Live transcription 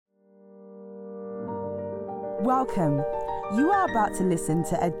Welcome. You are about to listen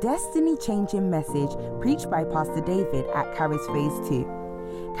to a destiny-changing message preached by Pastor David at Charis Phase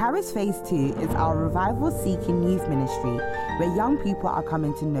 2. Charis Phase 2 is our revival-seeking youth ministry where young people are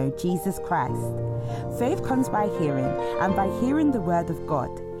coming to know Jesus Christ. Faith comes by hearing, and by hearing the word of God.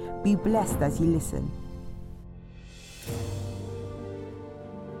 Be blessed as you listen.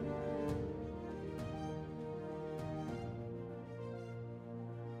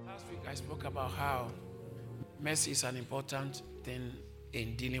 Last week I spoke about how mercy is an important thing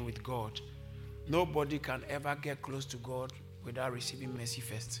in dealing with God. Nobody can ever get close to God without receiving mercy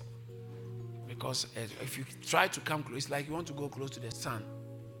first. Because if you try to come close, it's like you want to go close to the sun.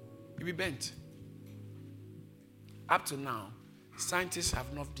 You'll be bent. Up to now, scientists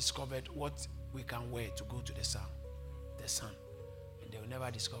have not discovered what we can wear to go to the sun. And they will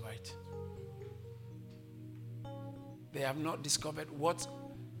never discover it. They have not discovered what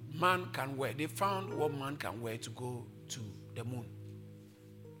man can wear. They found what man can wear to go to the moon.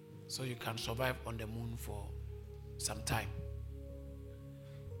 So you can survive on the moon for some time.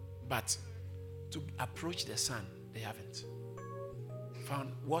 But to approach the sun, they haven't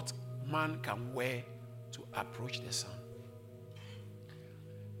found what man can wear to approach the sun.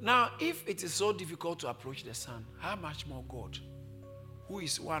 Now, if it is so difficult to approach the sun, how much more God, who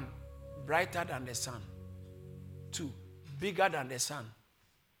is one, brighter than the sun, two, bigger than the sun,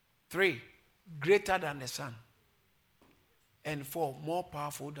 three, greater than the sun, and four, more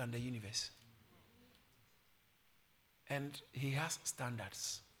powerful than the universe. And he has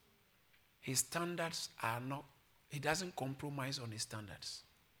standards. His standards are not, he doesn't compromise on his standards.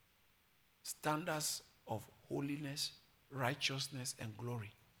 Standards of holiness, righteousness, and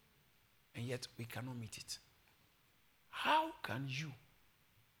glory. And yet we cannot meet it. How can you,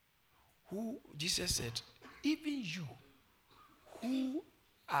 who Jesus said, even you who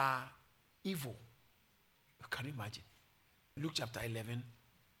are evil, you can imagine. Luke chapter 11,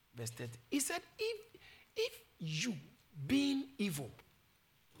 verse 30. He said, if you being evil,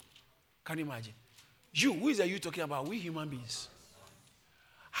 can you imagine? You, who is are you talking about? We human beings.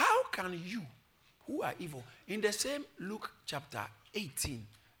 How can you, who are evil, in the same Luke chapter 18,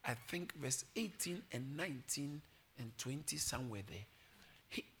 I think verse 18 and 19 and 20, somewhere there,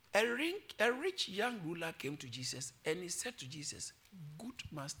 a rich young ruler came to Jesus and he said to Jesus, "Good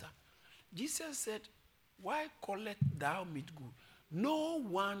master." Jesus said, "Why callest thou me good? No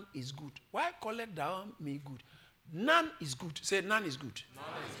one is good. Why callest thou me good? None is good." Say, none is good. None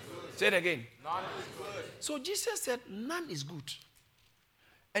is good. Say it again. None is good. So Jesus said, none is good.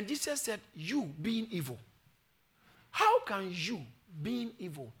 And Jesus said, you being evil. How can you, being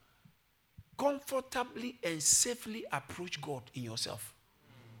evil, comfortably and safely approach God in yourself?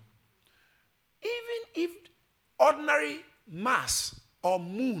 Even if ordinary Mars or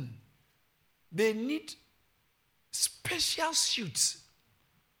moon, they need special suits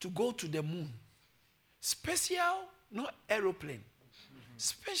to go to the moon. Special, not aeroplane.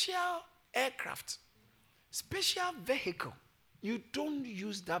 Special aircraft. Special vehicle. You don't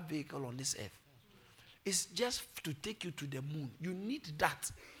use that vehicle on this earth. It's just to take you to the moon. You need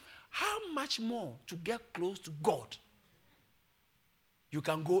that. How much more to get close to God? You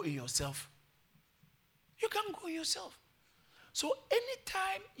can go in yourself. You can go in yourself. So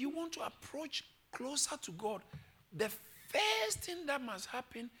anytime you want to approach closer to God, the first thing that must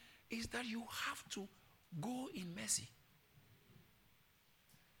happen is that you have to go in mercy.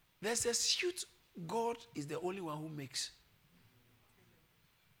 There's a suit God is the only one who makes.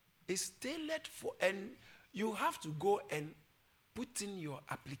 It's tailored for, and you have to go and put in your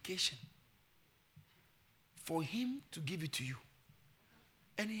application for him to give it to you.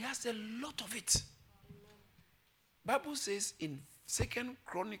 And he has a lot of it. Bible says in 2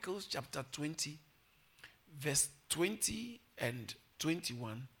 Chronicles chapter 20, verse 20 and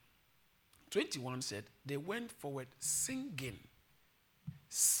 21, 21 said, they went forward singing,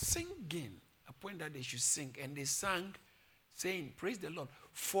 a point that they should sing. And they sang, saying, praise the Lord,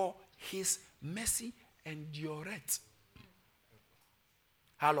 for his mercy endureth.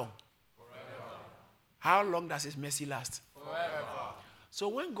 How long? Forever. How long does his mercy last? Forever. So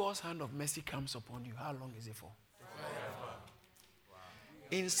when God's hand of mercy comes upon you, how long is it for? Forever.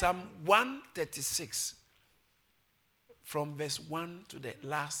 In Psalm 136, from verse 1 to the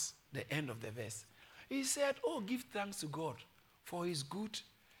end of the verse, he said, oh, give thanks to God for his good,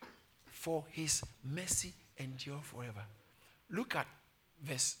 for his mercy endure forever. Look at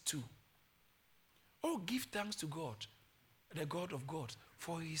verse 2. Oh, give thanks to God, the God of gods,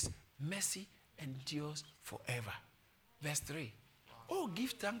 for his mercy endures forever. Verse 3. Oh,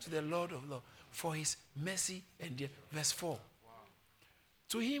 give thanks to the Lord of lords, for his mercy endures. Verse 4.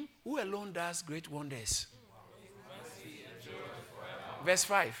 To him who alone does great wonders. Verse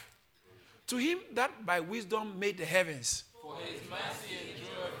 5. To him that by wisdom made the heavens. For his mercy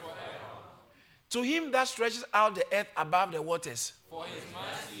endureth forever. To him that stretches out the earth above the waters. For his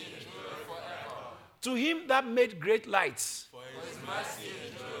mercy endureth forever. To him that made great lights. For his mercy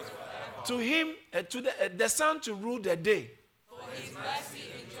endureth forever. To him, the sun to rule the day. For his mercy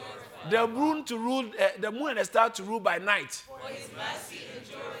endureth forever. The moon to rule, the moon and the star to rule by night. For his mercy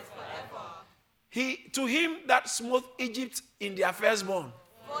endureth forever. To him that smote Egypt in their firstborn.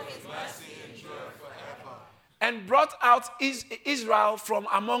 For his mercy endureth forever. And brought out Israel from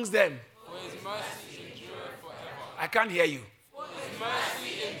amongst them. For his mercy endureth forever. I can't hear you. For his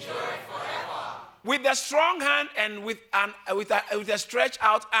mercy endureth forever. With a strong hand and with a stretched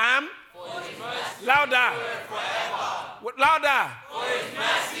out arm. For his mercy Louder. endureth forever. Louder. For his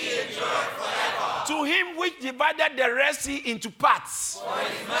mercy endureth forever. To him which divided the Red Sea into parts. For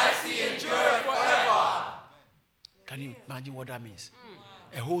his mercy endureth forever. Can you imagine what that means?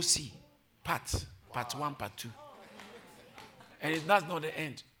 A whole sea. Part 1, part 2. And that's not the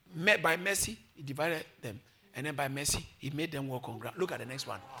end. By mercy, he divided them. And then by mercy, he made them walk on ground. Look at the next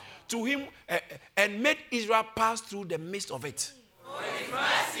one. To him, and made Israel pass through the midst of it. For his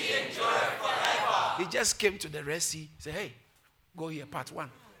mercy endureth forever. He just came to the Red Sea, said, hey, go here, part 1.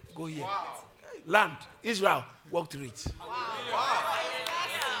 Go here. Land, Israel, walk through it.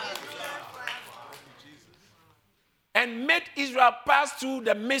 And made Israel pass through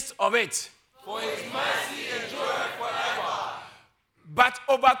the midst of it. For his mercy endureth forever. But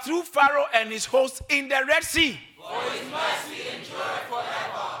overthrew Pharaoh and his host in the Red Sea. For his mercy endureth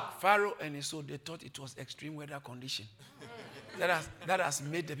forever. Pharaoh and his host, they thought it was extreme weather condition. that has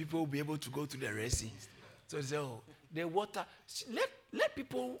made the people be able to go to the Red Sea. So they say, oh, the water. Let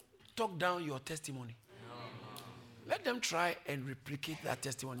people talk down your testimony. Let them try and replicate that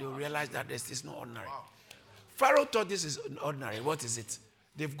testimony. They will realize that this is not ordinary. Pharaoh thought this is ordinary. What is it?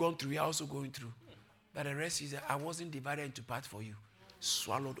 They've gone through. We are also going through. But the rest is that I wasn't divided into parts for you.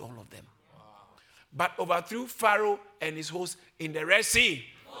 Swallowed all of them. But overthrew Pharaoh and his host in the Red Sea.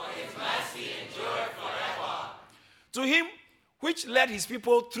 For his mercy endureth forever. To him which led his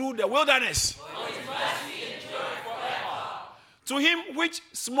people through the wilderness. For his mercy endureth forever. To him which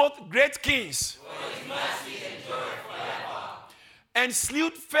smote great kings. For his mercy endureth forever. And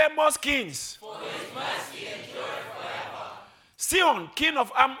slew famous kings. For his mercy endureth forever. Sihon, king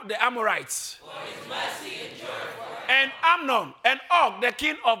of the Amorites. For his mercy endureth forever. And Amnon and Og, the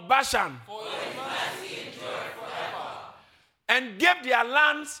king of Bashan. For his mercy endureth forever. And gave their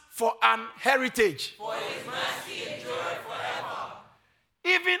lands for an heritage. For his mercy endureth forever.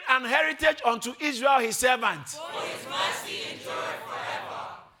 Even an heritage unto Israel his servant. For his mercy endureth forever.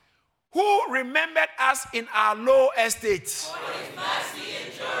 Who remembered us in our low estate. For his mercy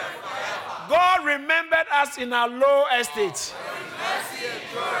endureth forever. God remembered us in our low estate. For his mercy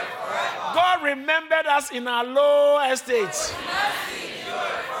endureth forever. God remembered us in our low estate. For his mercy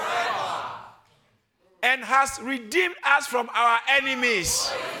endureth forever. And has redeemed us from our enemies.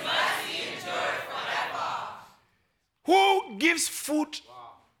 For his mercy endureth forever. Who gives food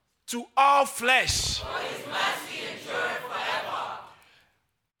to all flesh. For his mercy endureth forever.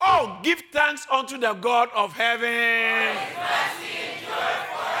 Oh, give thanks unto the God of heaven. His mercy endureth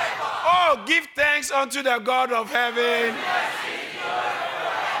forever. Oh, give thanks unto the God of heaven.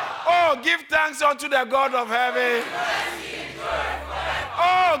 Oh, give thanks unto the God of heaven.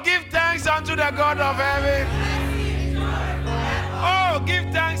 Oh, give thanks unto the God of heaven. Oh,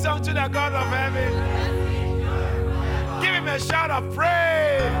 give thanks unto the God of heaven. Give him a shout of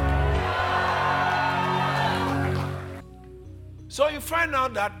praise. So you find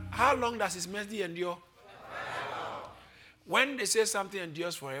out that how long does his mercy endure? When they say something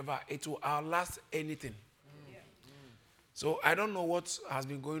endures forever, it will outlast anything. So I don't know what has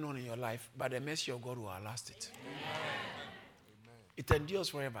been going on in your life, but the mercy of God will outlast it. It endures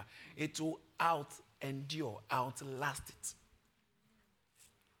forever. It will outlast it.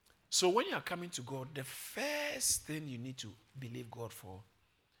 So when you are coming to God, the first thing you need to believe God for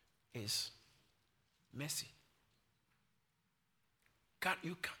is mercy.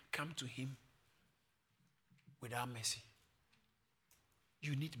 You can't come to him without mercy.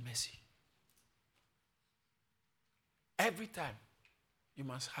 You need mercy. Every time, you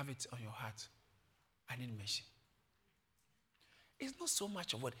must have it on your heart. I need mercy. It's not so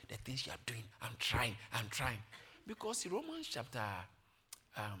much of what the things you are doing. I'm trying. Because in Romans chapter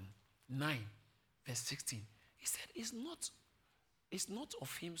 9, verse 16, he said, it's not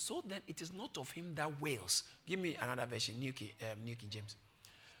of him, so then it is not of him that wills. Give me another version, New King James.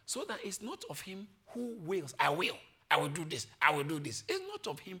 So that it's not of him who wills. I will do this. It's not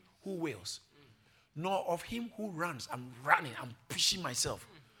of him who wills. nor of him who runs. I'm running, I'm pushing myself.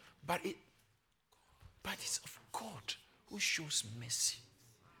 But it's of God who shows mercy.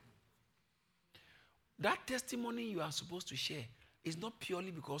 That testimony you are supposed to share is not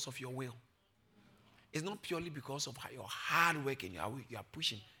purely because of your will. It's not purely because of your hard work and you are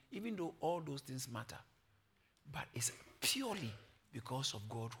pushing, even though all those things matter. But it's purely because of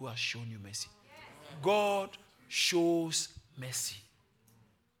God who has shown you mercy. God shows mercy.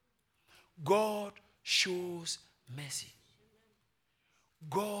 God shows mercy.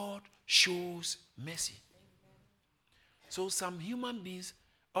 God shows mercy. So some human beings,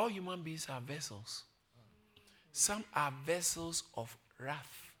 all human beings are vessels. Some are vessels of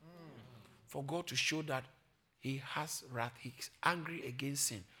wrath. For God to show that he has wrath. He's angry against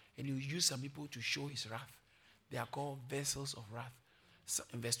sin. And he will use some people to show his wrath. They are called vessels of wrath. So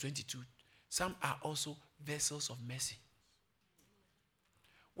in verse 22, some are also vessels of mercy.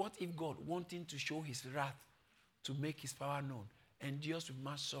 What if God, wanting to show his wrath, to make his power known, endures with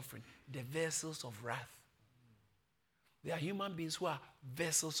much suffering, the vessels of wrath? There are human beings who are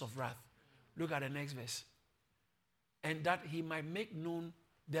vessels of wrath. Look at the next verse. And that he might make known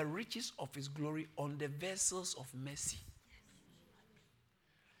the riches of his glory on the vessels of mercy.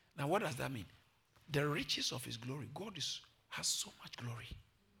 Now, what does that mean? The riches of his glory. God has so much glory.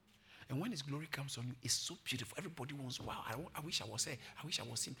 And when his glory comes on you, it's so beautiful. Everybody wants, wow, I wish I was there. I wish I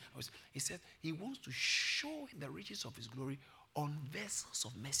was him. He said he wants to show the riches of his glory on vessels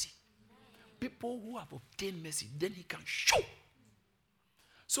of mercy. People who have obtained mercy, then he can show.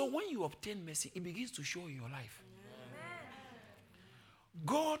 So when you obtain mercy, it begins to show in your life.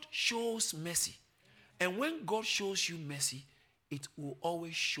 God shows mercy. And when God shows you mercy, it will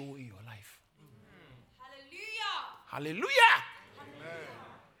always show in your life. Hallelujah. Hallelujah. Amen.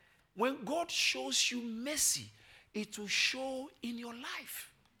 When God shows you mercy, it will show in your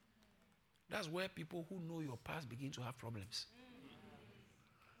life. That's where people who know your past begin to have problems.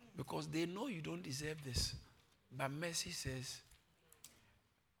 Because they know you don't deserve this. But mercy says,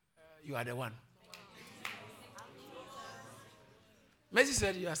 you are the one. Mercy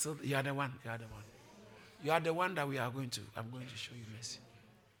said, you are the one. You are the one. You are the one that I'm going to show you mercy.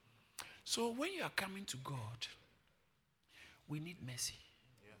 So when you are coming to God, we need mercy.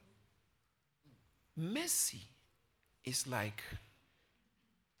 Yeah. Mercy is like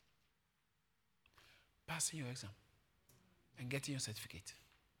passing your exam and getting your certificate.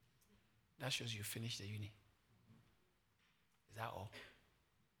 That shows you finished the uni. Is that all?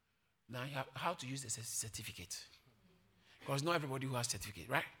 Now you have how to use the certificate. Because not everybody who has certificate,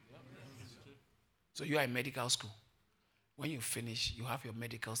 right? So you are in medical school. When you finish, you have your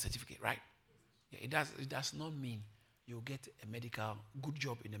medical certificate, right? Yeah, it does not mean you'll get a good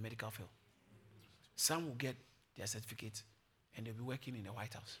job in the medical field. Some will get their certificate and they'll be working in the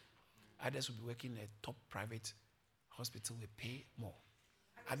White House. Others will be working in a top private hospital with pay more.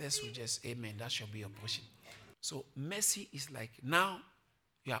 Others will just, amen, that should be your portion. So mercy is like, now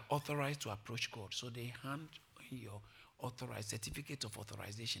you are authorized to approach God. So they hand your certificate of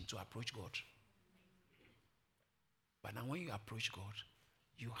authorization to approach God. But now when you approach God,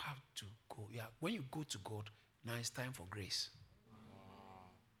 you have to go. When you go to God, now it's time for grace.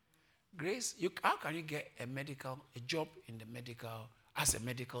 Grace, how can you get a job in the medical, as a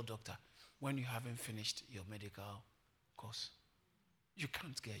medical doctor, when you haven't finished your medical course? You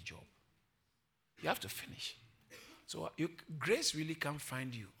can't get a job. You have to finish. So grace really can't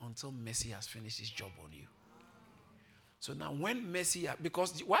find you until mercy has finished its job on you. So now when mercy,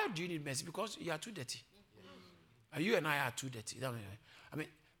 because why do you need mercy? Because you are too dirty. You and I are too dirty. I mean,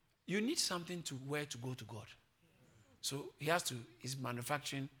 you need something to wear to go to God. So he's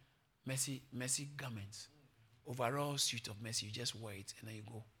manufacturing mercy garments. Overall suit of mercy, you just wear it and then you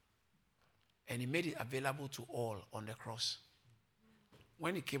go. And he made it available to all on the cross.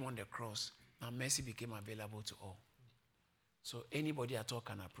 When he came on the cross, now mercy became available to all. So anybody at all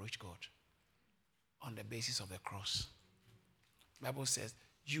can approach God on the basis of the cross. The Bible says,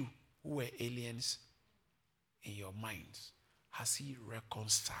 you who were aliens in your minds, has he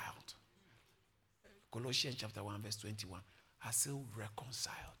reconciled? Colossians chapter 1 verse 21, has he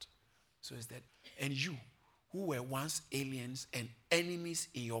reconciled? So it's that, and you who were once aliens and enemies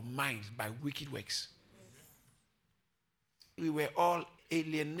in your minds by wicked works. We were all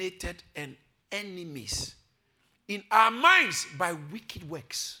alienated and enemies in our minds by wicked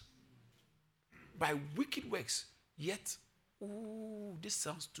works. By wicked works. Yet, this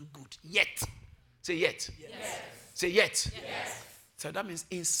sounds too good. Yet. Say yet. Yes. Say yet. Yes. So that means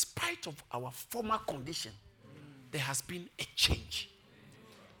in spite of our former condition, there has been a change.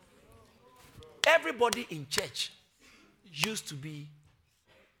 Everybody in church used to be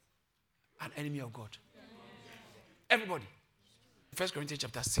an enemy of God? Everybody. 1 Corinthians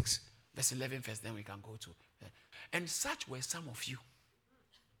chapter 6, verse 11 first, then we can go to. And such were some of you.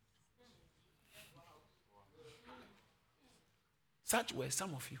 Such were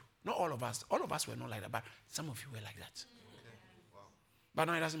some of you. Not all of us. All of us were not like that, but some of you were like that. But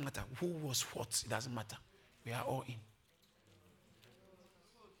now it doesn't matter who was what. It doesn't matter. We are all in.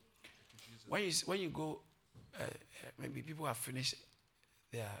 When you go, maybe people have finished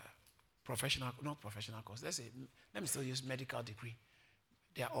their not professional course. Let me still use medical degree.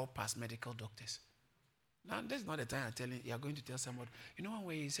 They are all past medical doctors. Now, this is not the time you are going to tell someone, you know,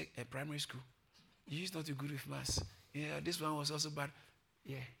 when you say a primary school, you used not to good with maths. Yeah, this one was also bad.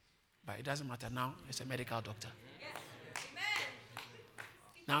 Yeah, but it doesn't matter now. It's a medical doctor.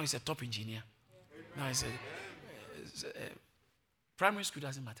 Now he's a top engineer. Now he's primary school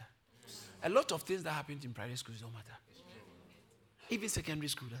doesn't matter. A lot of things that happened in private schools don't matter. Even secondary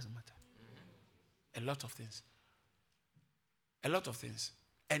school doesn't matter. A lot of things. A lot of things.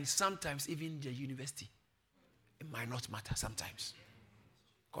 And sometimes even the university, it might not matter sometimes.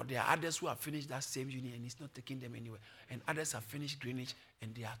 Because there are others who have finished that same uni and it's not taking them anywhere. And others have finished Greenwich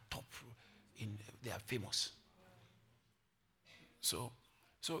and they are top. They are famous. So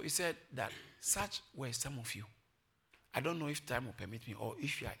he said that such were some of you. I don't know if time will permit me or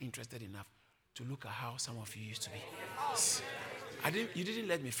if you are interested enough to look at how some of you used to be. You didn't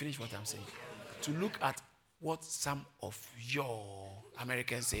let me finish what I'm saying. To look at what some of your,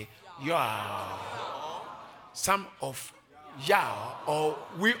 Americans say, some of or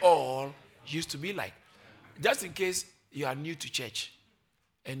we all used to be like. Just in case you are new to church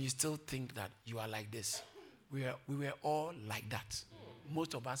and you still think that you are like this. We were all like that.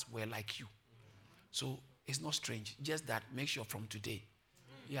 Most of us were like you. So it's not strange. Just that make sure from today,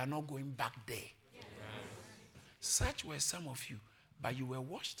 you are not going back there. Such were some of you, but you were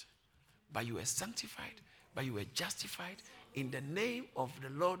washed, but you were sanctified, but you were justified in the name of the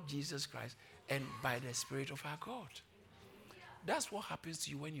Lord Jesus Christ and by the Spirit of our God. That's what happens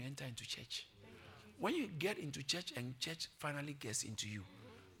to you when you enter into church. When you get into church and church finally gets into you,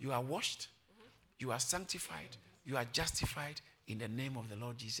 you are washed, you are sanctified, you are justified in the name of the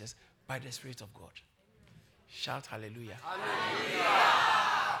Lord Jesus by the Spirit of God. Shout hallelujah.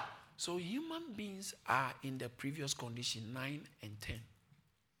 Hallelujah. So human beings are in the previous condition, 9 and 10.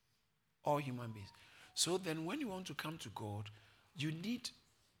 All human beings. So then when you want to come to God, you need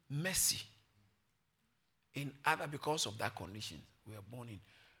mercy because of that condition we are born in.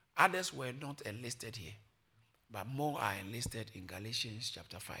 Others were not enlisted here, but more are enlisted in Galatians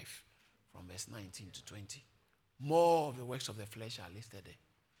chapter 5 from verse 19 to 20. More of the works of the flesh are listed there.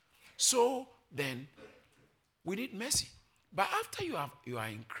 So then we need mercy. But after you are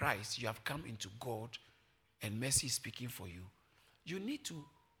in Christ, you have come into God and mercy is speaking for you, you need to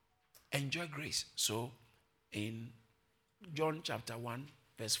enjoy grace. So in John chapter 1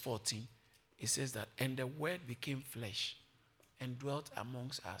 verse 14, it says that, and the word became flesh and dwelt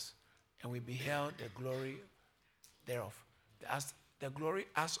amongst us, and we beheld the glory thereof. The glory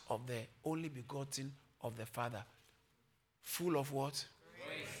as of the only begotten of the Father. Full of what?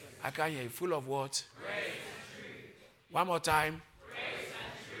 Grace. I can't hear you. Full of what? Grace and truth. One more time. Grace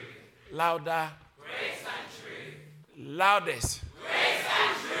and truth. Louder. Grace and truth. Loudest. Grace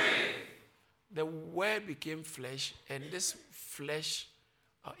and truth. The word became flesh, and this flesh,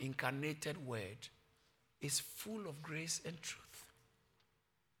 incarnated word, is full of grace and truth.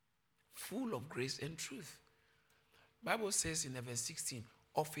 Full of grace and truth. Bible says in verse 16,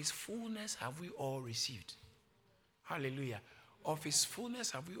 of his fullness have we all received. Hallelujah. Of his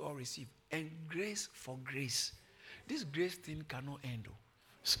fullness have we all received. And grace for grace. This grace thing cannot end.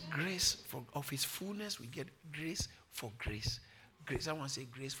 It's grace of his fullness we get grace for grace. Grace. Someone say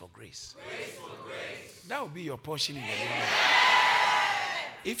grace for grace. Grace for grace. That will be your portion in the name.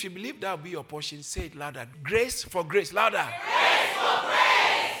 If you believe that will be your portion, say it louder. Grace for grace. Louder. Grace for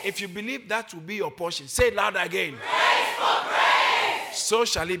grace. If you believe that will be your portion, say it louder again. Grace for grace. So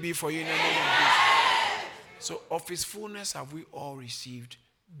shall it be for you in the name of Jesus. So of his fullness have we all received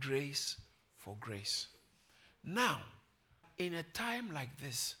grace for grace. Now, in a time like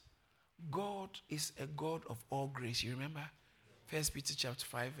this, God is a God of all grace. You remember 1 Peter chapter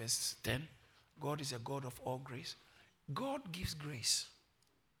 5 verse 10? God is a God of all grace. God gives grace.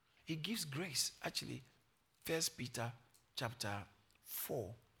 He gives grace. Actually, 1 Peter chapter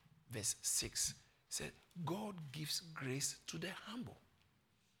 4 verse 6 said, God gives grace to the humble.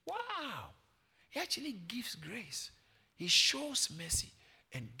 Wow. He actually gives grace. He shows mercy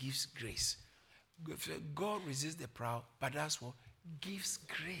and gives grace. God resists the proud, but that's what gives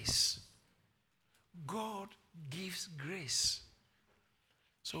grace. God gives grace.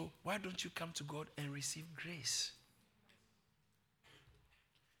 So why don't you come to God and receive grace?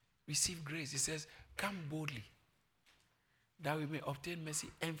 Receive grace. It says, come boldly, that we may obtain mercy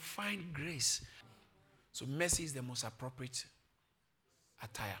and find grace. So mercy is the most appropriate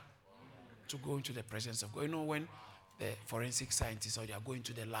attire to go into the presence of God. You know, when the forensic scientists or they are going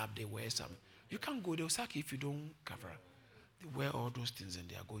to the lab, they wear some. You can't go, they'll sack you if you don't cover up. They wear all those things and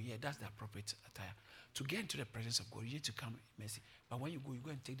they are going, yeah, that's the appropriate attire. To get into the presence of God, you need to come with mercy. But when you go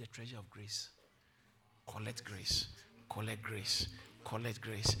and take the treasure of grace. Collect grace. Collect grace. Collect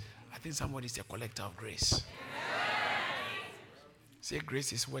grace. I think somebody is a collector of grace. Say,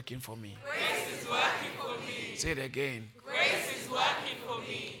 grace is working for me. Grace is working for me. Say it again. Grace is working for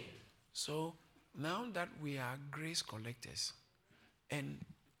me. So now that we are grace collectors, and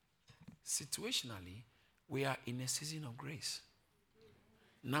situationally, we are in a season of grace.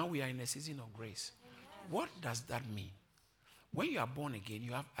 Now we are in a season of grace. What does that mean? When you are born again,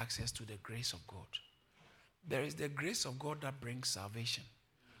 you have access to the grace of God. There is the grace of God that brings salvation.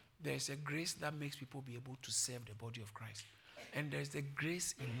 There is a grace that makes people be able to serve the body of Christ. And there is the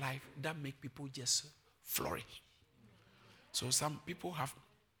grace in life that makes people just flourish. So some people have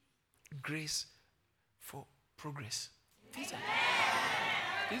grace for progress.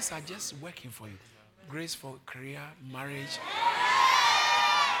 These are just working for you. Grace for career, marriage.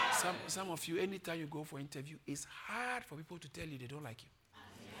 Some of you, anytime you go for interview, it's hard for people to tell you they don't like you.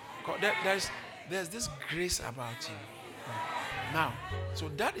 There's this grace about you. Now, so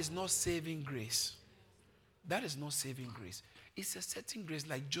that is not saving grace. That is not saving grace. It's a certain grace,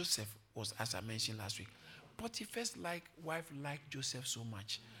 like Joseph was, as I mentioned last week. Potiphar's wife liked Joseph so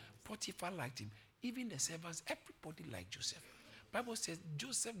much. Potiphar liked him. Even the servants, everybody liked Joseph. Bible says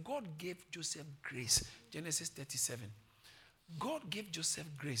God gave Joseph grace. Genesis 37. God gave Joseph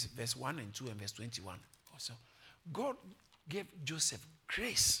grace, verse 1 and 2 and verse 21 also. God gave Joseph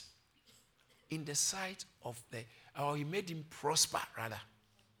grace in the sight of or he made him prosper rather.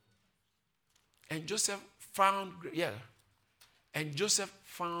 And Joseph found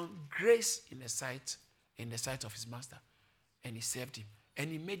grace in the sight of his master, and he served him, and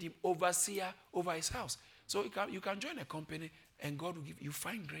he made him overseer over his house. So you can join a company, and God will give you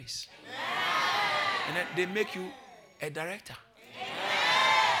find grace, and then they make you a director.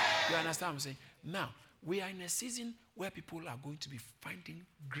 You understand what I'm saying? Now we are in a season where people are going to be finding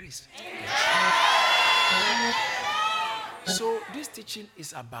grace. So this teaching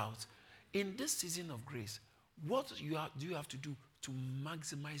is about, in this season of grace, what do you have to do to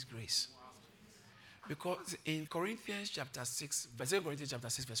maximize grace? Because in Corinthians chapter 6, verse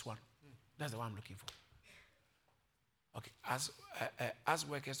 1, that's the one I'm looking for. Okay, as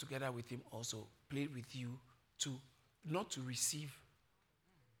workers together with him also plead with you to not to receive.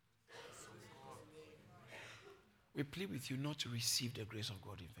 We plead with you not to receive the grace of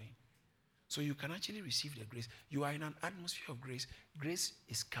God in vain. So you can actually receive the grace. You are in an atmosphere of grace. Grace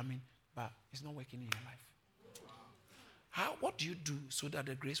is coming, but it's not working in your life. What do you do so that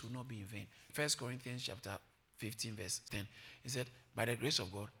the grace will not be in vain? 1 Corinthians chapter 15, verse 10. He said, by the grace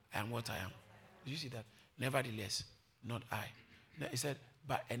of God, I am what I am. Did you see that? Nevertheless, not I. He said,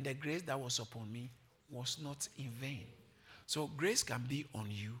 and the grace that was upon me was not in vain. So grace can be on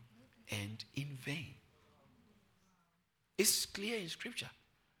you and in vain. It's clear in Scripture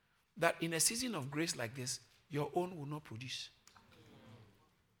that in a season of grace like this, your own will not produce.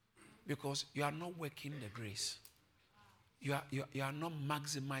 Because you are not working the grace. You are not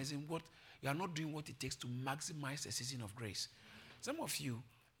maximizing you are not doing what it takes to maximize the season of grace. Some of you,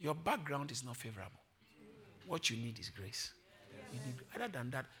 your background is not favorable. What you need is grace. Other than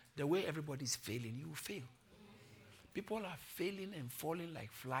that, the way everybody is failing, you will fail. People are failing and falling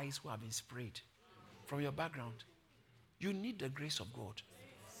like flies who have been sprayed from your background. You need the grace of God.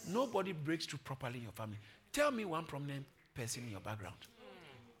 Nobody breaks through properly in your family. Tell me one prominent person in your background.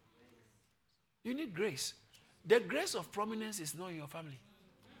 You need grace. The grace of prominence is not in your family.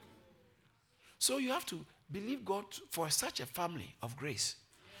 So you have to believe God for such a family of grace.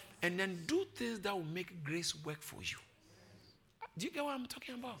 And then do things that will make grace work for you. Do you get what I'm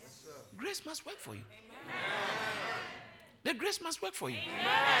talking about? Yes, grace must work for you. Amen. The grace must work for you.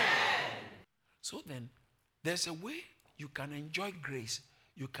 Amen. So then, there's a way you can enjoy grace.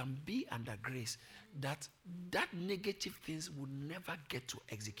 You can be under grace that negative things will never get to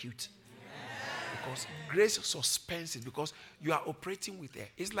execute. Because grace suspends it, because you are operating with air.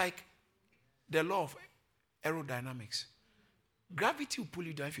 It's like the law of aerodynamics. Gravity will pull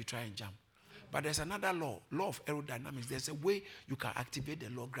you down if you try and jump. But there's another law of aerodynamics. There's a way you can activate the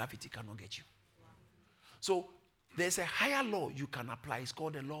law. Gravity cannot get you. So there's a higher law you can apply. It's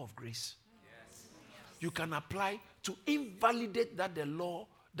called the law of grace. You can apply to invalidate that the law,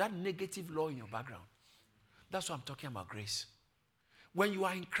 that negative law in your background. That's what I'm talking about, grace. When you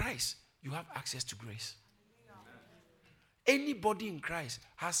are in Christ, you have access to grace. Anybody in Christ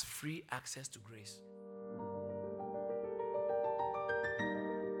has free access to grace.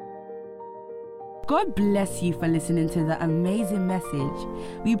 God bless you for listening to the amazing message.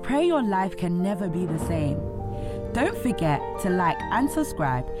 We pray your life can never be the same. Don't forget to like and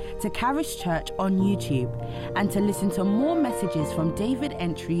subscribe to Charis Church on YouTube and to listen to more messages from David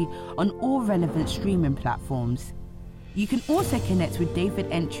Entry on all relevant streaming platforms. You can also connect with David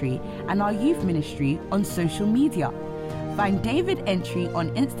Entry and our youth ministry on social media. Find David Entry on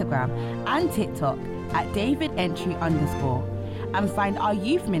Instagram and TikTok at DavidEntry_, and find our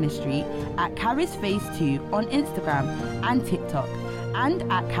youth ministry at Charis Phase 2 on Instagram and TikTok, and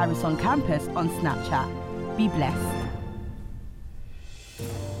at Charis on Campus on Snapchat. Be blessed.